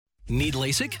Need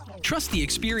LASIK? Trust the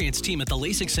experienced team at the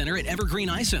LASIK Center at Evergreen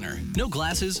Eye Center. No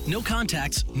glasses, no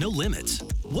contacts, no limits.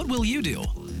 What will you do?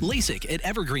 LASIK at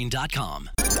evergreen.com.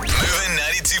 Moving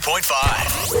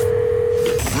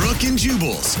 92.5. Brooke and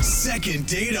Jubal's second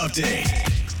date update.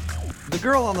 The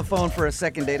girl on the phone for a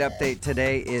second date update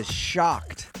today is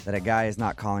shocked that a guy is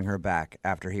not calling her back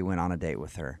after he went on a date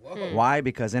with her. Why?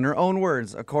 Because in her own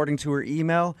words, according to her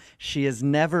email, she has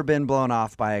never been blown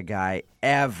off by a guy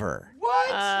ever.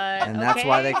 What? And that's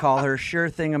why they call her Sure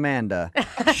Thing Amanda.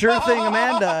 Sure Thing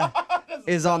Amanda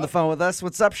is on the phone with us.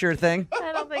 What's up, Sure Thing?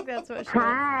 I don't think that's what she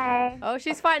Hi. Oh,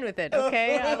 she's fine with it.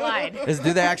 Okay, I lied.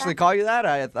 Do they actually call you that?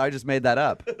 I just made that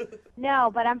up.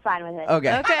 No, but I'm fine with it.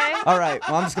 Okay. Okay. All right.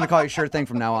 Well, I'm just going to call you Sure Thing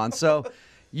from now on. So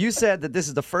you said that this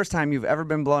is the first time you've ever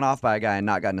been blown off by a guy and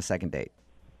not gotten a second date.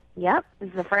 Yep, this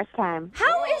is the first time.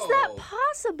 How is that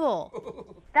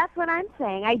possible? That's what I'm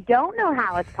saying. I don't know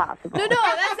how it's possible. No,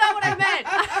 that's not what I meant.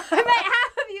 I meant, how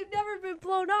have you never been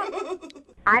blown off?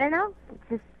 I don't know. It's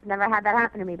just never had that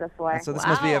happen to me before. So this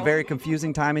must be a Wow. very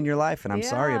confusing time in your life, and I'm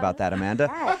sorry Yeah. about that, Amanda.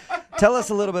 Yes. Tell us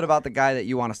a little bit about the guy that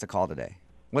you want us to call today.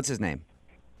 What's his name?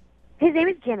 His name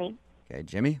is Jimmy. Okay,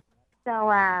 Jimmy.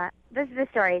 So this is the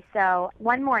story. So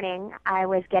one morning, I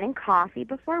was getting coffee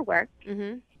before work,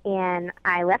 Mm-hmm. and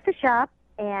I left the shop,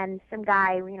 and some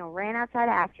guy, ran outside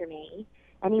after me,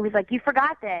 and he was like, "You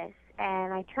forgot this."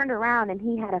 And I turned around, and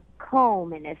he had a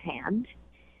comb in his hand,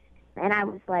 and I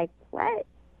was like, "What?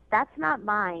 That's not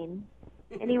mine."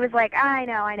 And he was like, I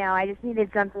know. I just needed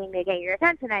something to get your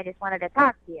attention. I just wanted to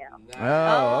talk to you."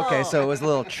 Oh, okay. So it was a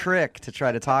little trick to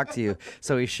try to talk to you.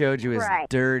 So he showed you his Right.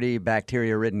 dirty,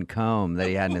 bacteria-ridden comb that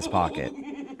he had in his pocket.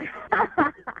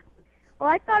 Well,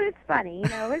 I thought it's funny.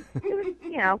 It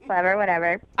was clever,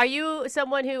 whatever. Are you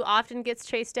someone who often gets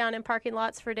chased down in parking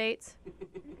lots for dates?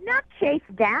 Not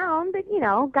chased down, but,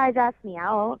 guys asked me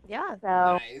out. Yeah.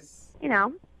 So,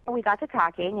 we got to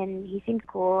talking, and he seemed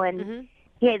cool, and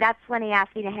Mm-hmm. that's when he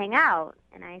asked me to hang out.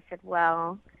 And I said,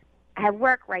 well, I have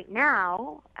work right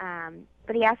now,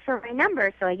 but he asked for my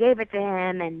number, so I gave it to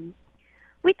him, and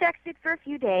we texted for a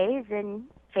few days, and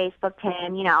Facebooked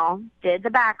him, did the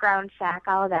background check,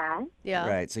 all of that. Yeah.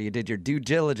 Right. So you did your due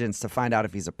diligence to find out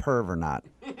if he's a perv or not.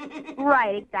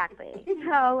 Right, exactly.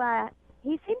 So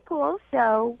he seemed cool,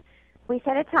 so we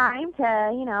set a time to,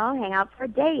 hang out for a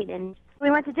date, and we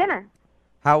went to dinner.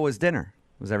 How was dinner?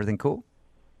 Was everything cool?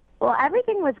 Well,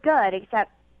 everything was good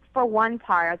except for one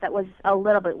part that was a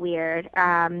little bit weird.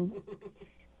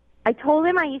 I told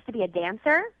him I used to be a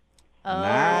dancer. Oh.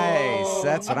 Nice.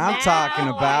 That's what I'm Now talking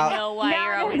about. I know why No.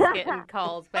 you're always getting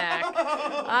calls back.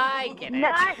 I get it.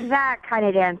 Not that kind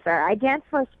of dancer. I danced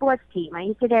for a sports team. I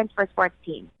used to dance for a sports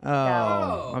team.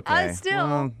 Oh, okay. still-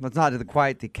 Well, that's not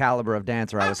quite the caliber of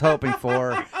dancer I was hoping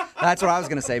for. That's what I was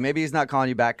going to say. Maybe he's not calling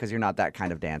you back because you're not that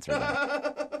kind of dancer. Then.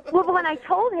 Well, but when I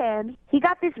told him, he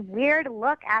got this weird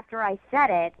look after I said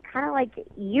it, kind of like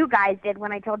you guys did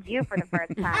when I told you for the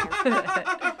first time.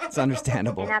 It's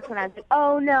understandable. And that's when I was like,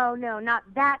 oh, no, not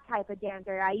that type of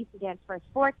dancer. I used to dance for a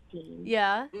sports team.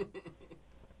 Yeah.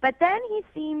 But then he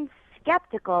seemed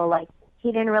skeptical, like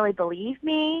he didn't really believe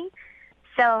me.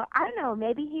 So, I don't know,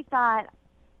 maybe he thought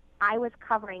I was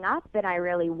covering up and I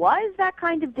really was that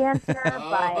kind of dancer,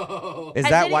 but Is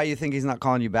And that did why he- you think he's not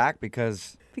calling you back?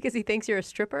 Because Because he thinks you're a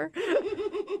stripper?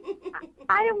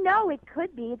 I don't know, it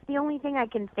could be. It's the only thing I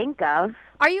can think of.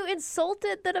 Are you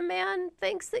insulted that a man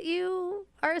thinks that you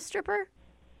are a stripper?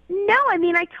 No, I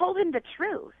mean, I told him the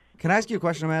truth. can I ask you a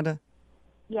question, Amanda?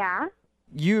 Yeah?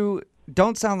 You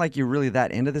don't sound like you're really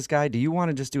that into this guy. Do you want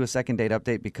to just do a second date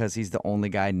update because he's the only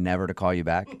guy never to call you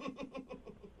back?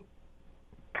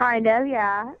 Kind of,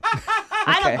 yeah.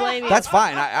 I don't blame you. That's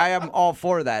fine. I am all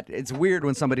for that. It's weird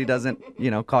when somebody doesn't,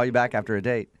 call you back after a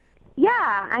date. Yeah,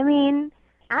 I mean,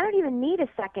 I don't even need a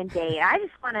second date. I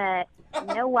just want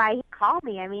to know why he called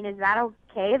me. I mean, is that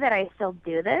okay that I still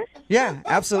do this? Yeah,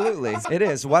 absolutely. It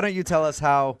is. Why don't you tell us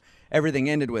how everything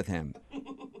ended with him?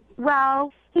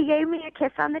 Well, he gave me a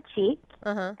kiss on the cheek,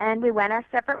 Uh-huh. and we went our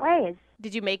separate ways.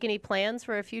 Did you make any plans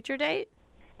for a future date?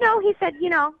 No, he said,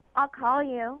 I'll call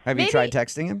you. Have you Maybe- tried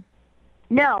texting him?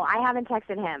 No, I haven't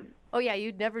texted him. Oh, yeah,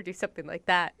 you'd never do something like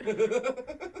that.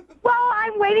 Well,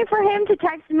 I'm waiting for him to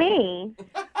text me.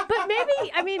 But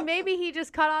maybe he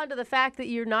just caught on to the fact that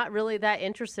you're not really that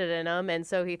interested in him, and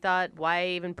so he thought, why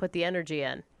even put the energy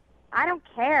in? I don't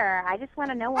care. I just want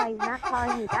to know why he's not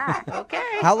calling me back. Okay.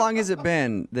 How long has it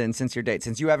been then since your date?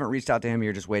 Since you haven't reached out to him,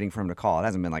 you're just waiting for him to call. It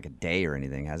hasn't been like a day or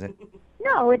anything, has it?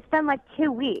 No, it's been like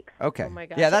 2 weeks. Okay. Oh my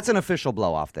gosh. Yeah, that's an official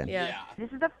blow off then. Yeah.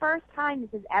 This is the first time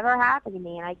this has ever happened to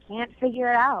me, and I can't figure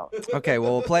it out. Okay,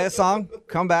 well, we'll play a song,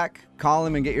 come back, call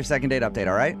him, and get your second date update,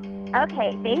 all right?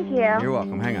 Okay, thank you. You're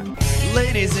welcome. Hang on.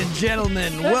 Ladies and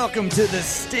gentlemen, welcome to the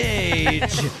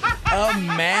stage,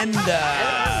 Amanda.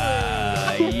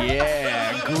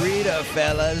 Yeah, greet her,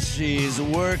 fellas. She's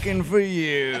working for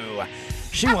you.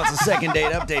 She wants a second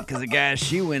date update because the guy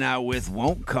she went out with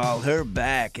won't call her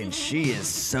back, and she is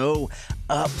so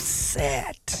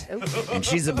upset. And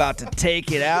she's about to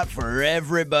take it out for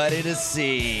everybody to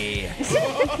see.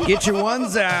 Get your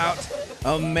ones out.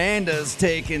 Amanda's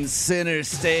taking center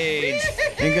stage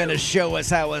and gonna show us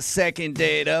how a second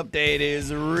date update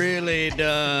is really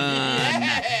done.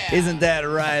 Isn't that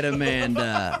right,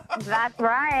 Amanda? That's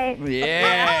right.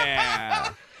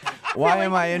 Yeah. Why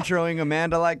am I introing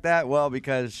Amanda like that? Well,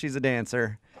 because she's a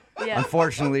dancer. Yeah.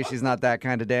 Unfortunately, she's not that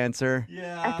kind of dancer.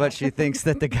 Yeah. But she thinks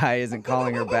that the guy isn't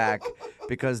calling her back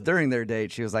because during their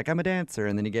date, she was like, I'm a dancer.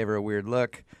 And then he gave her a weird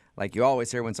look. Like you always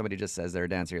hear when somebody just says they're a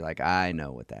dancer, you're like, I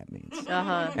know what that means.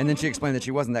 Uh-huh. And then she explained that she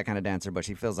wasn't that kind of dancer, but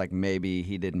she feels like maybe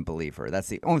he didn't believe her. That's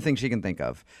the only thing she can think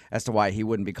of as to why he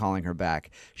wouldn't be calling her back.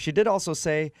 She did also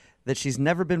say that she's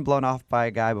never been blown off by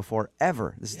a guy before,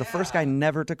 ever. This is the first guy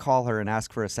never to call her and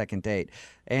ask for a second date.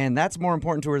 And that's more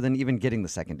important to her than even getting the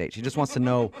second date. She just wants to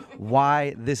know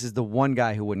why this is the one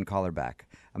guy who wouldn't call her back.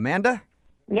 Amanda?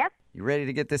 Yep, You ready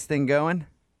to get this thing going?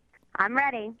 I'm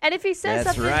ready. And if he says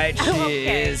That's something... right, she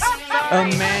Okay. is. Sorry.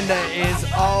 Amanda is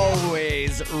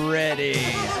always ready.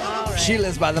 She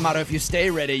lives by the motto, if you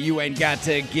stay ready, you ain't got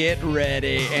to get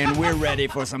ready. And we're ready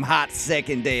for some hot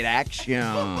second date action.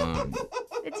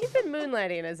 You've been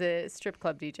moonlighting as a strip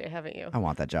club DJ, haven't you? I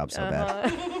want that job so Uh-huh.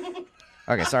 bad.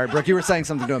 Okay, sorry, Brooke, you were saying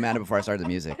something to Amanda before I started the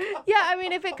music. Yeah, I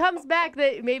mean, if it comes back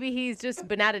that maybe he's just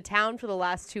been out of town for the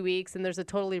last 2 weeks and there's a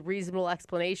totally reasonable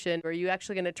explanation, are you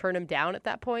actually going to turn him down at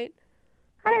that point?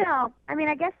 I don't know. I mean,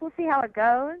 I guess we'll see how it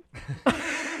goes.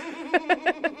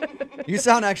 You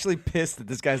sound actually pissed that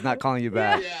this guy's not calling you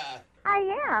back.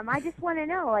 I am. I just want to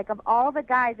know, like, of all the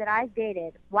guys that I've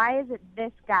dated, why is it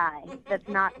this guy that's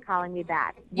not calling me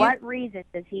back? What reason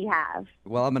does he have?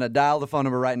 Well, I'm going to dial the phone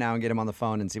number right now and get him on the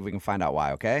phone and see if we can find out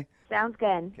why, okay? Sounds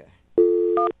good. Okay.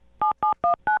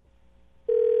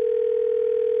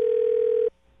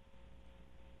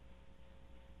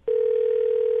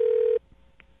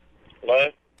 Hello?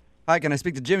 Hi, can I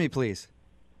speak to Jimmy, please?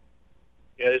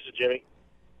 Yeah, this is Jimmy.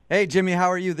 Hey, Jimmy, how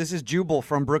are you? This is Jubal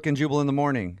from Brook and Jubal in the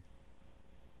Morning.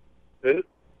 Who?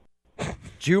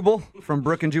 Jubal from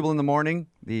Brook and Jubal in the Morning,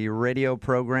 the radio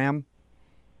program.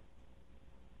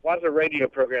 Why is a radio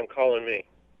program calling me?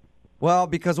 Well,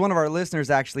 because one of our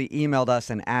listeners actually emailed us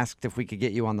and asked if we could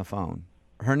get you on the phone.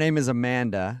 Her name is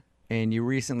Amanda, and you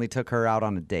recently took her out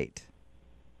on a date.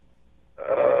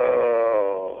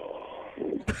 Oh.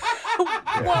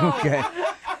 Okay.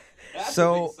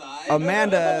 So Holy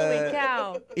Amanda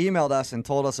cow. emailed us and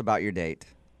told us about your date.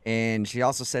 And she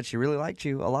also said she really liked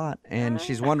you a lot. And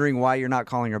she's wondering why you're not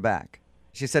calling her back.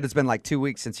 She said it's been like 2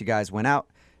 weeks since you guys went out.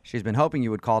 She's been hoping you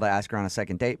would call to ask her on a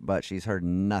second date, but she's heard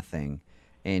nothing.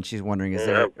 And she's wondering, is I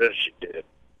there... bet she did.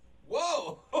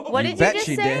 What did bet you just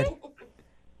she say? did.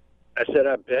 I said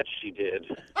I bet she did.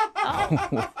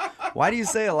 Why do you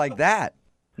say it like that?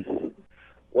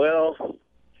 Well,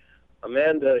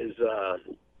 Amanda is,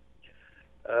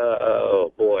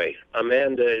 oh boy.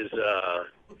 Amanda is,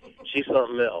 she's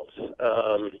something else.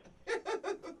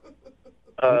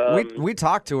 We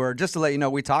talked to her, just to let you know,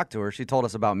 we talked to her. She told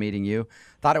us about meeting you.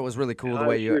 Thought it was really cool the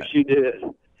way I'm you... sure she did.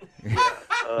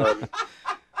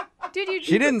 Dude,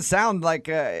 She didn't sound like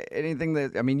anything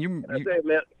that... I mean, Can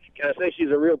I say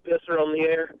she's a real pisser on the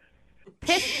air?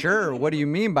 Sure. What do you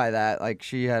mean by that? Like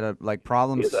she had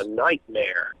problems? She's a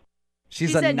nightmare.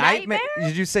 She's She's a a nightmare? nightmare?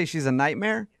 Did you say she's a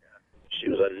nightmare? She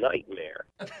was a nightmare.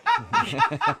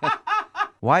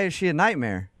 Why is she a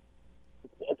nightmare?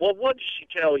 Well, what did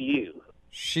she tell you?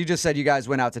 She just said you guys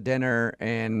went out to dinner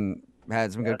and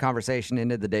had some good conversation,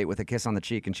 ended the date with a kiss on the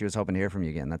cheek, and she was hoping to hear from you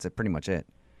again. That's pretty much it.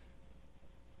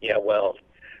 Yeah, well,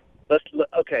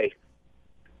 okay.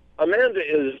 Amanda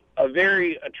is a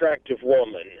very attractive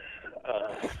woman,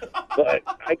 but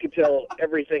I could tell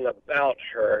everything about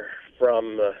her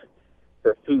from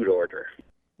her food order.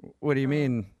 What do you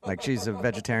mean? Like she's a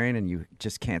vegetarian and you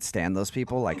just can't stand those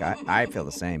people? Like I feel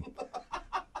the same.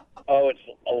 Oh, it's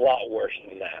a lot worse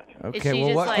than that. Okay, she well,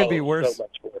 just what like- could be So worse?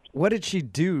 much worse. What did she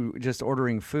do just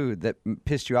ordering food that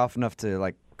pissed you off enough to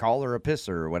like call her a pisser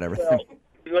or whatever? Well,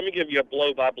 let me give you a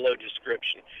blow-by-blow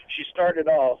description. She started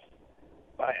off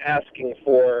by asking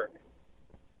for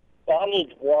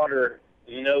bottled water,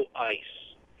 no ice,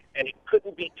 and it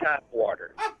couldn't be tap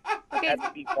water. It had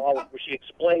to be bottled. She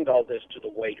explained all this to the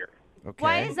waiter. Okay.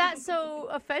 Why is that so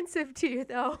offensive to you,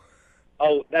 though?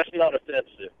 Oh, that's not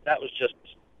offensive. That was just,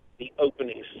 the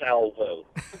opening salvo.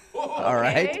 All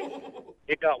right.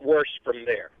 It got worse from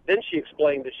there. Then she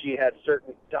explained that she had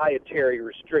certain dietary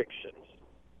restrictions.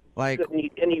 Like, Couldn't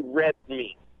eat any red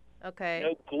meat, Okay.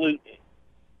 no gluten,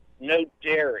 no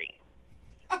dairy,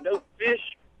 no fish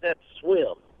that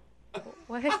swim.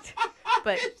 What?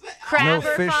 But crab no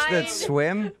are fish fine. that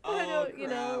swim? I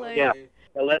don't, like. Yeah,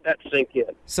 now let that sink in.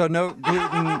 So no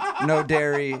gluten, no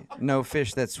dairy, no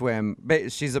fish that swim.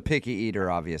 She's a picky eater,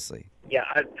 obviously. Yeah,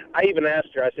 I even asked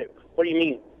her, I said, what do you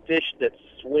mean fish that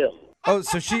swim? Oh,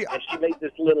 so she... And she made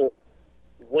this little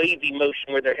wavy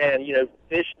motion with her hand,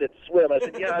 fish that swim. I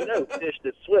said, yeah, I know fish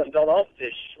that swim. Don't all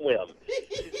fish swim?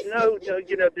 She said, no,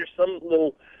 there's some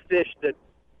little fish that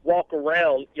walk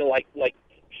around, like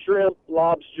shrimp,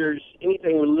 lobsters,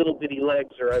 anything with little bitty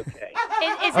legs are okay.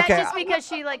 Is that Okay. just because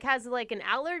she has an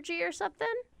allergy or something?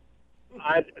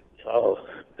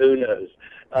 Who knows?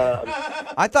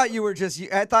 I thought you were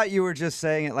just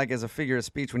saying it like as a figure of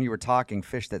speech when you were talking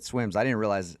fish that swims. I didn't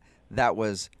realize that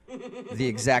was the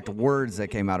exact words that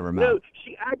came out of her mouth. No,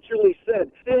 she actually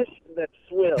said fish that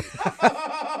swim.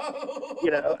 I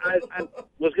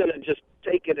was going to just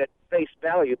take it at face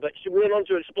value, but she went on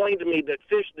to explain to me that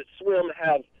fish that swim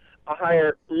have a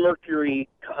higher mercury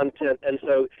content, and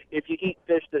so if you eat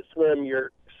fish that swim,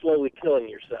 you're slowly killing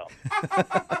yourself.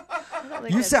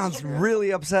 You sound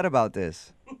really upset about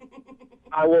this.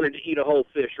 I wanted to eat a whole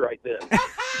fish right then.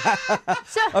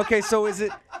 Okay, so is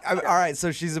it... all right,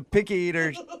 so she's a picky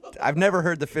eater. I've never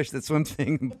heard the fish that swim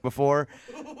thing before.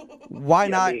 Why Yeah,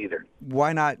 not? me either.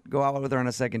 Why not go out with her on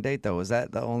a second date, though? Is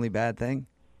that the only bad thing?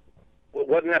 Well,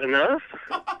 wasn't that enough?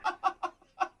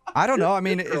 I don't know. I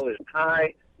mean... This girl is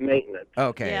high maintenance.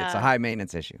 Okay, it's a Yeah. high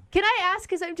maintenance issue. Can I ask,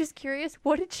 because I'm just curious,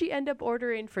 what did she end up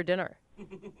ordering for dinner?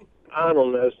 I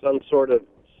don't know, some sort of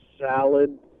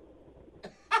salad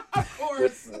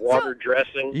with water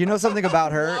dressing. You know something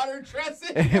about her? Water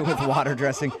dressing. With water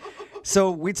dressing.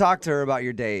 So we talked to her about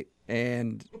your date,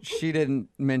 and she didn't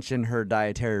mention her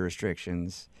dietary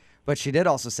restrictions. But she did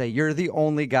also say you're the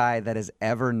only guy that has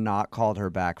ever not called her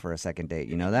back for a second date.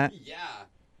 You know that? Yeah.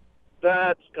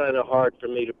 That's kind of hard for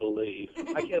me to believe.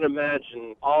 I can't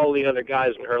imagine all the other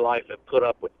guys in her life have put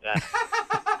up with that.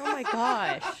 Oh my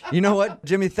gosh. You know what,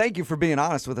 Jimmy? Thank you for being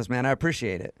honest with us, man. I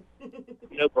appreciate it.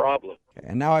 No problem.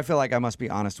 And now I feel like I must be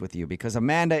honest with you because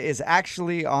Amanda is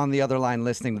actually on the other line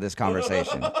listening to this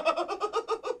conversation.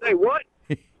 Say what?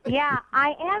 Yeah,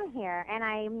 I am here, and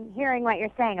I'm hearing what you're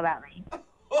saying about me.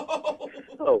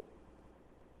 Oh.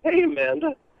 Hey,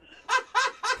 Amanda.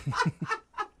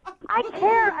 I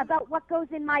care about what goes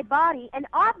in my body, and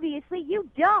obviously you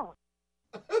don't.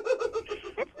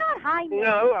 It's not high maintenance.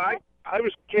 No, I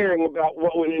was caring about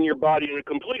what went in your body in a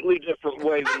completely different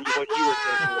way than what you were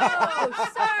thinking about. Oh,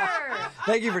 sir.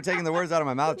 Thank you for taking the words out of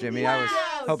my mouth, Jimmy. I was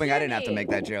Wow, hoping I didn't have to Jimmy. make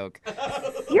that joke.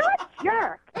 You're a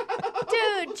jerk.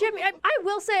 Dude, Jimmy, I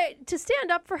will say, to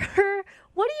stand up for her,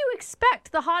 what do you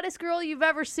expect? The hottest girl you've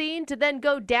ever seen to then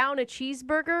go down a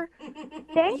cheeseburger?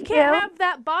 Thank You can't have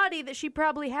that body that she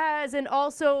probably has and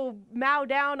also mow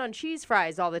down on cheese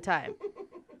fries all the time.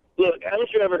 Look, haven't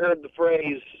you ever heard the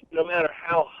phrase, no matter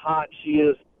how hot she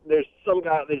is, there's some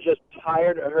guy that's just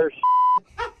tired of her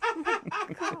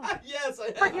Yes,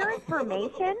 I For have. your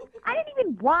information, I didn't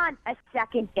even want a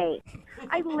second date.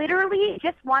 I literally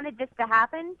just wanted this to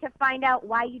happen to find out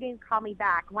why you didn't call me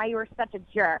back, why you were such a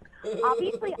jerk.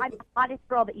 Obviously, I'm the hottest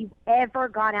girl that you've ever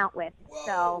gone out with,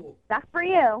 so that's for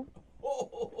you.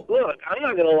 Look, I'm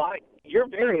not going to lie. You're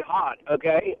very hot,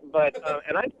 okay? But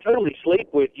and I'd totally sleep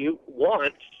with you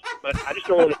once, but I just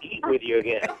don't want to eat with you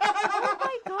again. Oh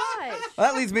my gosh.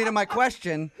 Well, that leads me to my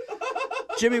question.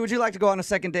 Jimmy, would you like to go on a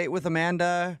second date with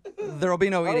Amanda? There'll be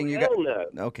no eating. Oh, You hell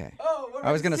got no. Okay. Oh, we're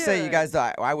I was going to say, you good. guys,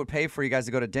 I would pay for you guys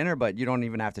to go to dinner, but you don't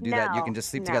even have to do that. You No, can just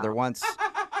sleep no. together once.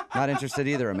 Not interested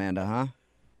either, Amanda, huh?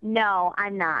 No,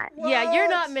 I'm not. Yeah, you're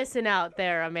not missing out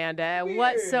there, Amanda,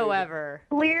 whatsoever.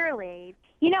 Clearly.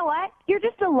 You know what? You're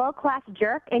just a low-class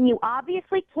jerk, and you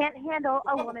obviously can't handle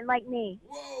a woman like me.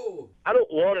 Whoa. I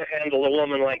don't want to handle a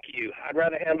woman like you. I'd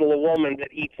rather handle a woman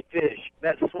that eats fish,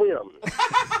 that swims.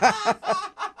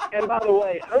 And by the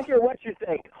way, I don't care what you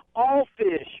think. All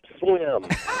fish swim.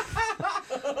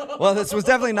 Well, this was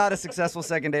definitely not a successful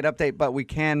second date update, but we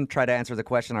can try to answer the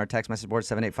question on our text message board,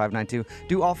 78592.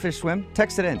 Do all fish swim?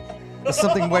 Text it in. There's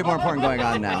something way more important going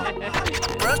on now.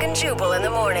 Brooke and Jubal in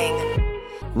the morning.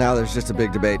 Now there's just a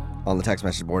big debate on the text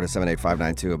message board at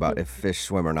 78592 about if fish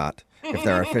swim or not. If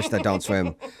there are fish that don't swim.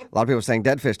 A lot of people are saying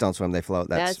dead fish don't swim, they float.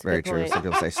 That's That's a very good true. point. Some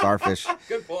people say starfish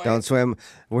Good point. don't swim.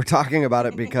 We're talking about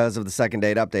it because of the second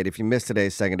date update. If you missed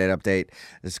today's second date update,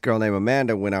 this girl named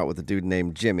Amanda went out with a dude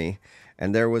named Jimmy.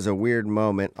 And there was a weird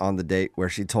moment on the date where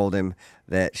she told him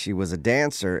that she was a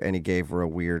dancer, and he gave her a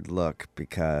weird look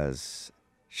because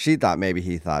she thought maybe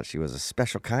he thought she was a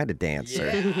special kind of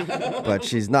dancer. But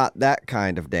she's not that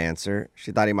kind of dancer.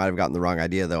 She thought he might have gotten the wrong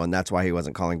idea, though, and that's why he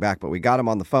wasn't calling back. But we got him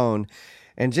on the phone,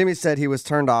 and Jimmy said he was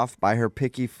turned off by her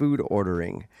picky food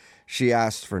ordering. She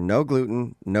asked for no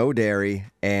gluten, no dairy,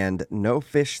 and no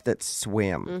fish that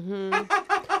swim.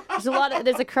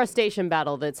 There's a crustacean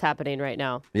battle that's happening right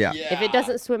now. Yeah. If it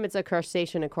doesn't swim, it's a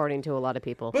crustacean, according to a lot of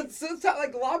people. But it's not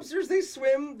like lobsters, they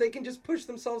swim. They can just push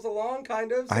themselves along,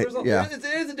 kind of. So it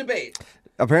is a debate.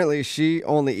 Apparently, she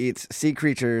only eats sea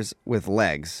creatures with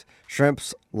legs,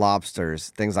 shrimps, lobsters,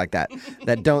 things like that,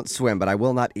 that don't swim. But I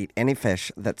will not eat any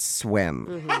fish that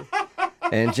swim.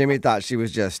 And Jimmy thought she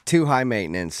was just too high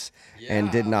maintenance and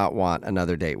did not want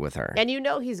another date with her. And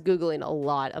he's Googling a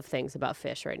lot of things about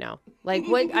fish right now. Like,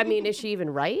 what? I mean, is she even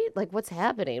right? Like, what's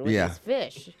happening with these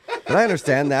fish? But I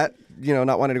understand that,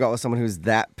 not wanting to go out with someone who's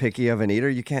that picky of an eater.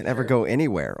 You can't ever go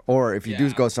anywhere. Or if you do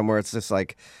go somewhere, it's just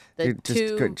like,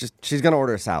 she's going to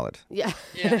order a salad. Yeah.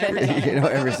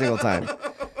 Every single time.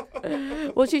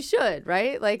 Well, she should,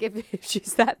 right? Like, if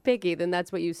she's that picky, then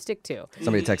that's what you stick to.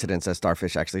 Somebody texted in and says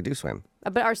starfish actually do swim.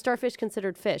 But are starfish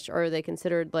considered fish, or are they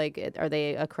considered, are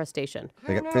they a crustacean?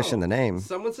 They got fish in the name.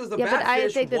 Someone says the batfish but I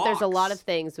think that there's a lot walks. of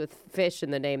things with fish in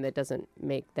the name that doesn't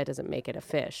make it a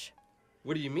fish.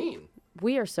 What do you mean?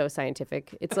 We are so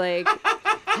scientific. It's like,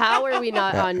 how are we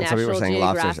not on National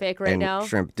Geographic right now?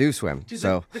 Shrimp do swim. Dude,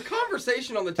 so the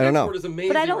conversation on the text board is amazing.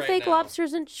 But I don't think now.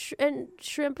 lobsters and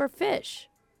shrimp are fish.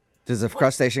 Does a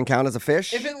crustacean count as a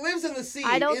fish? If it lives in the sea,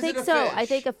 I don't think so. Fish? I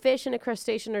think a fish and a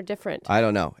crustacean are different. I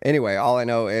don't know. Anyway, all I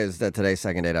know is that today's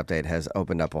second date update has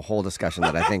opened up a whole discussion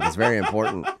that I think is very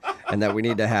important and that we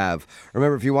need to have.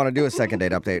 Remember, if you want to do a second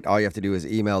date update, all you have to do is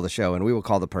email the show and we will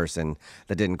call the person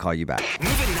that didn't call you back.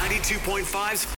 Moving 92.5's